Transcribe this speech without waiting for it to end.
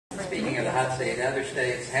speaking of the hot seat, other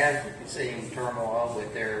states have seen turmoil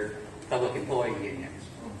with their public employee unions.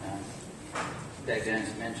 Dave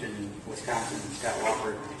Dennis mentioned Wisconsin, Scott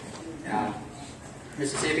Walker.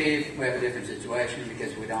 Mississippi, we have a different situation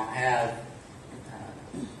because we don't have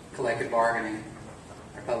collective bargaining.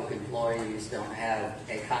 Our public employees don't have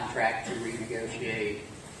a contract to renegotiate,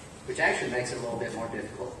 which actually makes it a little bit more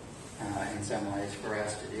difficult in some ways for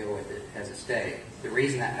us to deal with it as a state. The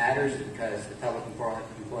reason that matters is because the public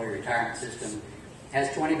employee retirement system has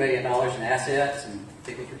 $20 billion in assets, and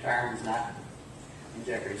people's retirement is not in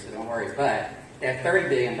jeopardy, so don't worry. But they have $30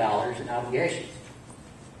 billion in obligations.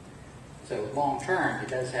 So long term, it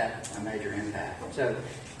does have a major impact. So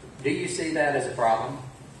do you see that as a problem?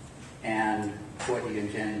 And what do you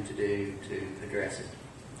intend to do to address it?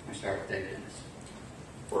 I'll start with Dave Dennis.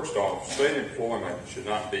 First off, state employment should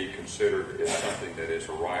not be considered as something that is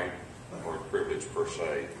a right or a privilege per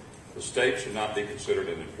se. The state should not be considered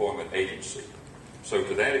an employment agency. So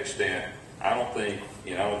to that extent, I don't think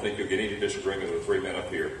you'll get any disagreement with the 3 men up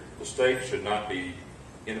here. The state should not be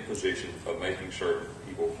in a position of making certain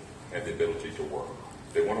people have the ability to work.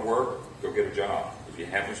 If they want to work, go get a job. If you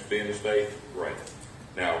happen to be in the state, great.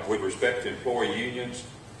 Now, with respect to employee unions,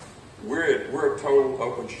 we're a total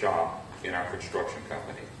open shop in our construction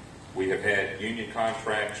company. We have had union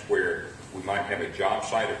contracts where we might have a job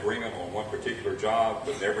site agreement on one particular job,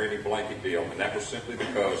 but never any blanket deal. And that was simply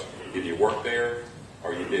because either you worked there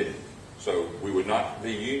or you didn't. So we would not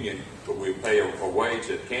be union, but we would pay a wage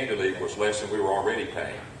that candidly was less than we were already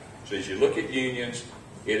paying. So as you look at unions,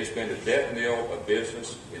 it has been the death knell of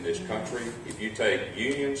business in this country. If you take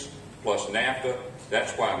unions plus NAFTA,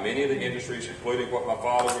 that's why many of the industries, including what my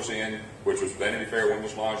father was in, which was Vanity Fair,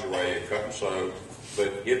 women's lingerie, and cut and sew,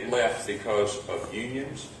 but it left because of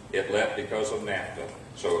unions. It left because of NAFTA.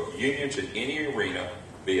 So unions in any arena,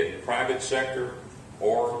 be it private sector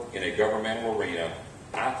or in a governmental arena,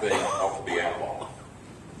 I think ought to be outlawed.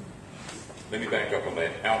 Let me back up on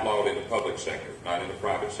that. Outlawed in the public sector, not in the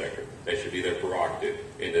private sector. That should be their prerogative.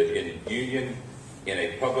 In a union, in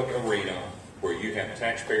a public arena, where you have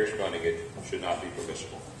taxpayers funding it, should not be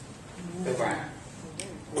permissible. Bill Bryant.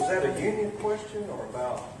 Was that a union question or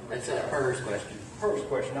about? That's a PERS question. PERS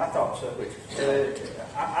question, I thought so.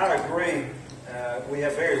 I agree. We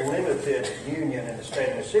have very limited union in the state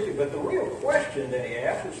of Mississippi, but the real question that he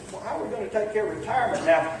asked was, well, how are we going to take care of retirement?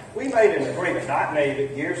 Now, we made an agreement, not made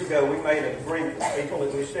it, years ago, we made an agreement with people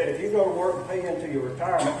that we said, if you go to work and pay into your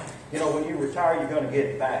retirement, when you retire, you're going to get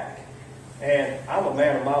it back. And I'm a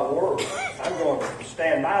man of my word. I'm going to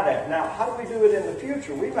stand by that. Now, how do we do it in the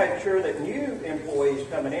future? We make sure that new employees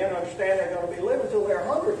coming in understand they're going to be living until they're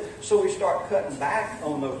 100. So we start cutting back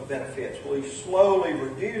on those benefits. We slowly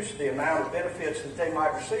reduce the amount of benefits that they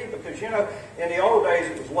might receive because, in the old days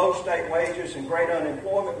it was low state wages and great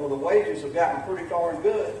unemployment. Well, the wages have gotten pretty darn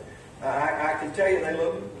good. I can tell you they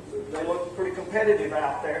look pretty competitive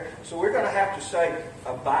out there. So we're going to have to say,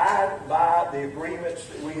 abide by the agreements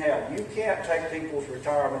that we have. You can't take people's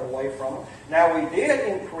retirement away from them. Now, we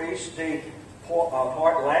did increase the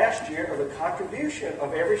part last year of the contribution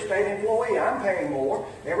of every state employee. I'm paying more.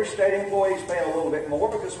 Every state employee is paying a little bit more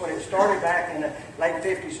because when it started back in the late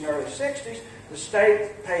 50s and early 60s, the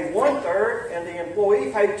state paid 1/3 and the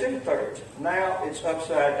employee paid 2/3. Now it's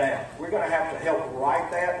upside down. We're going to have to help right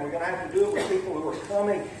that, and we're going to have to do it with people who are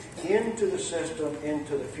coming into the system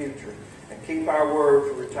into the future and keep our word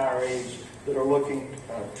for retirees that are looking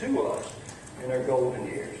to us in their golden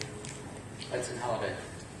years. Hudson Holiday.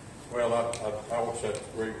 Well, I wish I'd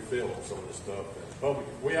agree with Phil on some of this stuff.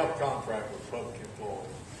 We have a contract with public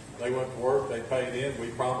employees. They went to work, they paid in, we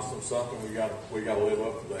promised them something, we got to live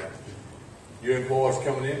up to that. Your employees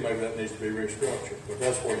coming in, maybe that needs to be restructured, but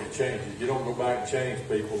that's where you change it. You don't go back and change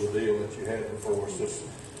people the deal that you had before. It's just,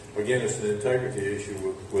 again, it's an integrity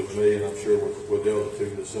issue with me, and I'm sure with the other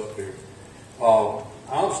two that's up here. I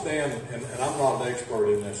understand, and I'm not an expert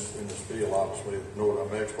in this field, obviously, nor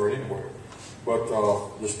am I an expert anywhere. But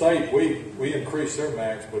the state, we increased their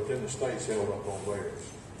max, but then the state's held up on theirs.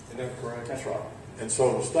 Isn't that correct? That's right. And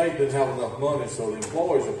so the state didn't have enough money, so the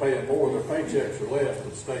employees are paying more. Their paychecks are less,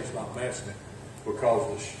 but the state's not matching it because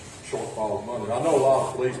of the shortfall of money. I know a lot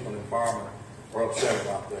of policemen and firemen are upset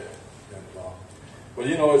about that. But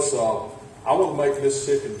it's I want to make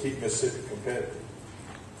Mississippi and keep Mississippi competitive.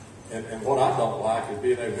 And what I don't like is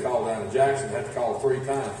being able to call down to Jackson and have to call 3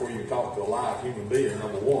 times before you can talk to a live human being,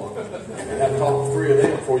 number one. And have to talk to 3 of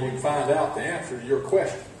them before you can find out the answer to your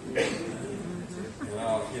question.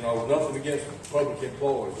 Nothing against public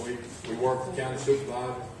employees. We work for county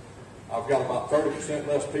supervisors. I've got about 30%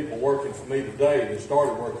 less people working for me today than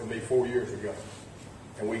started working for me 4 years ago.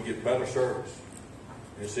 And we get better service.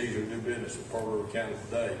 And it's easier to do business in Pearl River County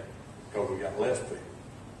today because we got less people.